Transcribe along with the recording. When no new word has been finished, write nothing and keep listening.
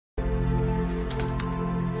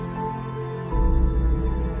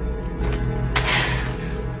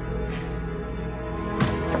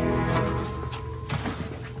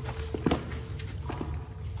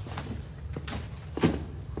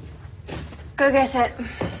Go get it.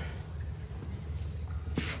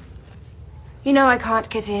 You know I can't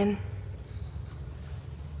get in.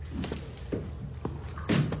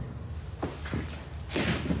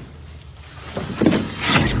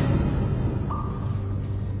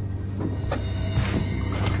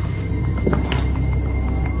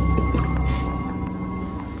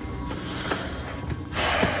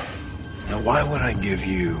 Why would I give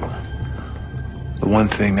you the one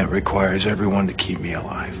thing that requires everyone to keep me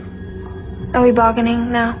alive? Are we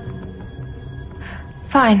bargaining now?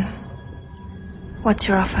 Fine. What's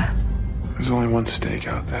your offer? There's only one stake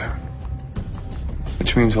out there,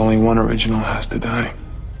 which means only one original has to die.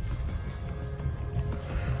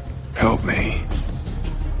 Help me,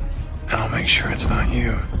 and I'll make sure it's not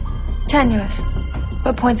you. Tenuous,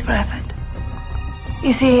 but points for effort.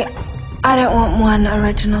 You see, I don't want one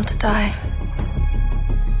original to die.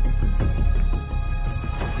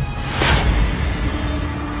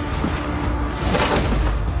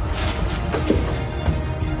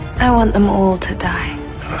 I want them all to die.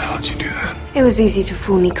 How the hell did you do that? It was easy to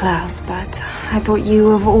fool Niklaus, but I thought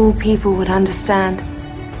you of all people would understand.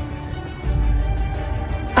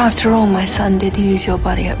 After all, my son did use your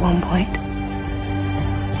body at one point.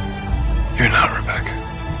 You're not Rebekah.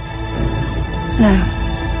 No.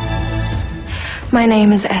 My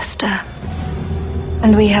name is Esther,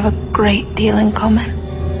 and we have a great deal in common.